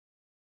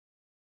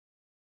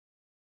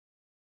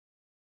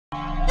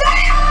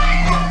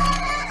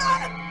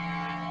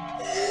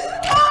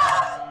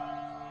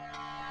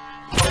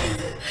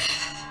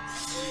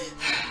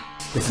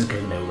is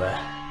going nowhere.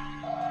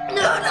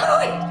 No,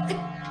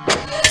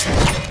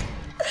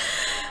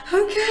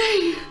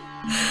 okay.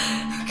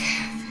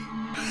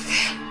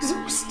 I'm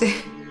exhausted.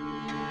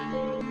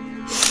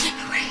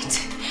 Wait.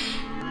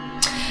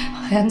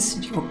 I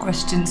answered your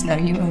questions, now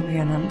you owe me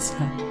an answer.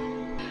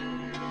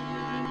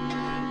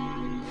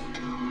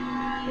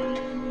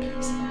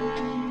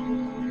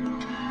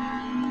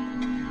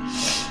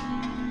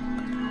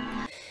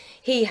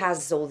 He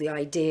has all the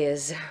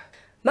ideas,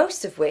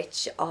 most of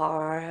which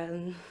are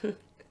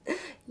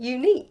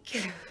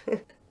unique.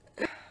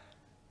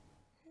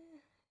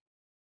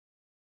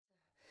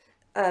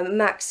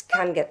 Max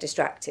can get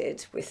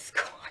distracted with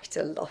quite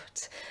a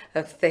lot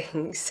of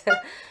things.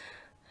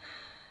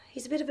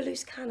 He's a bit of a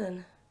loose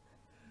cannon.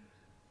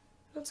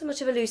 Not so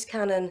much of a loose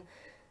cannon,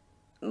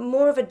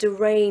 more of a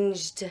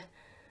deranged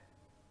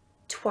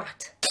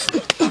twat.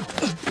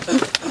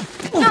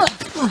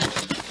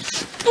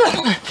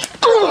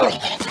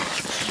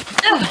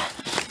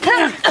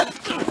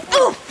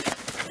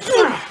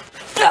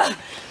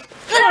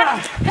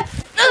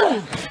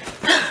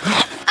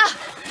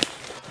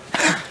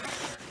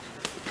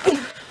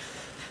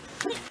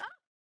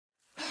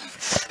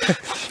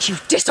 You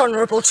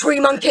dishonourable tree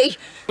monkey!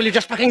 Will you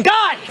just fucking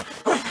die?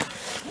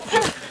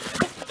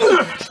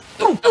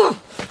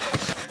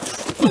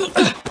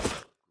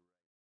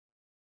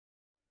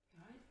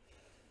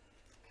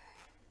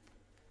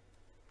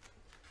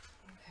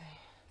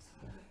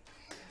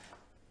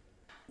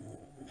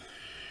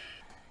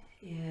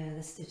 Yeah,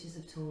 the stitches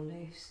have torn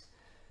loose.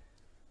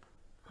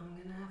 I'm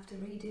gonna have to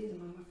redo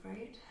them, I'm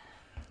afraid.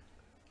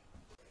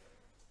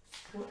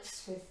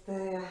 What's with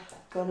the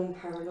gun and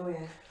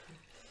paranoia?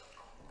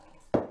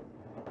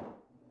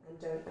 And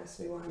don't ask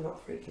me why I'm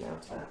not freaking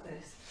out about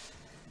this.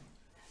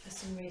 For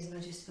some reason I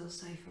just feel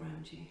safe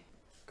around you.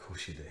 Of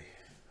course you do.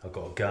 I've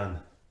got a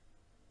gun.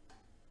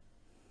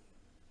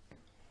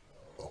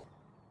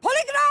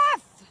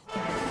 Polygraph!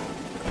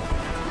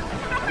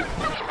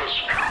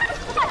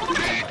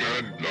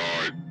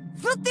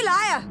 Frutti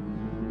liar!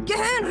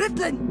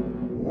 Gehirnrütteln!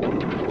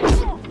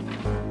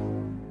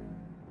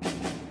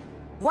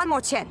 One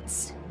more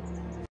chance.